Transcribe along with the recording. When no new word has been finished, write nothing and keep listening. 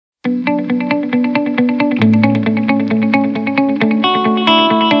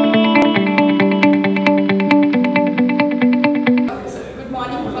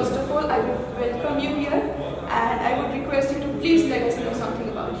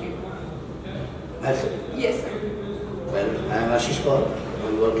Myself? Yes, sir. Well, I am Asis.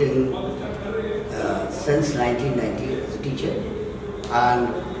 I'm working since 1990 as a teacher,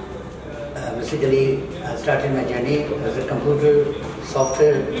 and basically I started my journey as a computer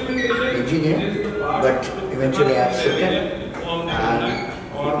software engineer, but eventually I shifted, and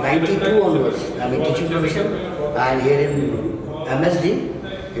 92 onwards I'm in teaching profession, and here in MSD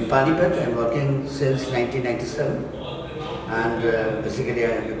in Panipat I'm working since 1997, and basically I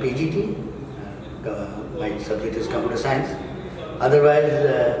am a PGT. My subject is computer science. Otherwise,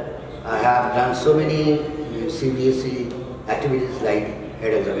 I have done so many CBSE activities like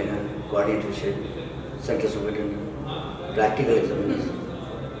head examiner, coordinatorship, center superintendent, practical examination,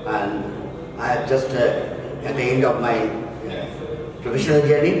 and I am just at the end of my professional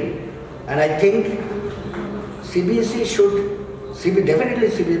journey. And I think CBSE should, definitely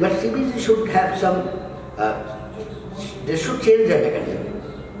CBSE, but CBSE should have some, they should change their mechanism.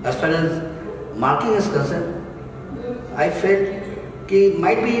 As far as marking is concerned, I felt that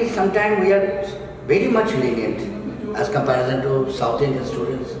might be sometime we are very much lenient as comparison to South Indian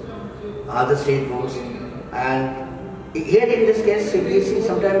students, other state boards, and here in this case CBSE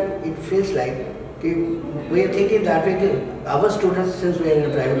sometimes it feels like we are thinking that way, our students, since we are in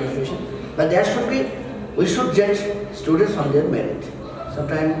a private institution, but there should be, we should judge students on their merit.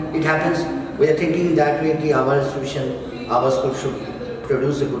 Sometimes it happens we are thinking that way that our institution, our school should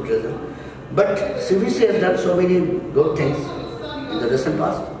produce a good result. But CBSE has done so many good things in the recent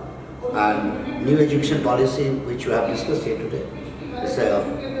past, and new education policy which you have discussed here today is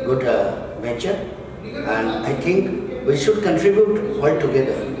a good venture, and I think we should contribute all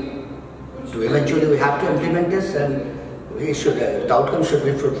together to eventually we have to implement this, and we should, the outcome should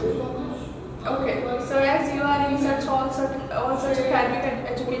be fruitful. Okay, so as you are in such academic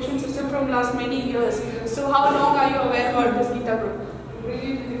education system from last many years, so how long are you aware about this Geeta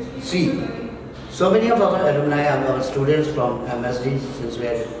group? See, so many of our alumni are our students from MSD, since we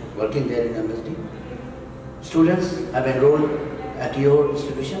are working there in MSD. Students have enrolled at your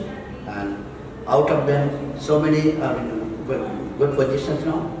institution, and out of them, so many are in good positions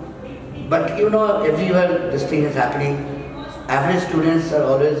now. But you know, everywhere this thing is happening. Average students are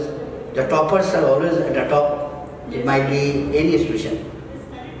always, the toppers are always at the top. It might be any institution.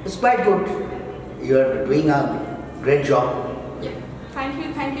 It's quite good. You are doing a great job. Yeah.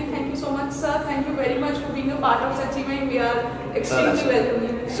 Thank you so much, sir. Thank you very much for being a part of such event. We are extremely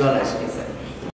welcoming. So nice.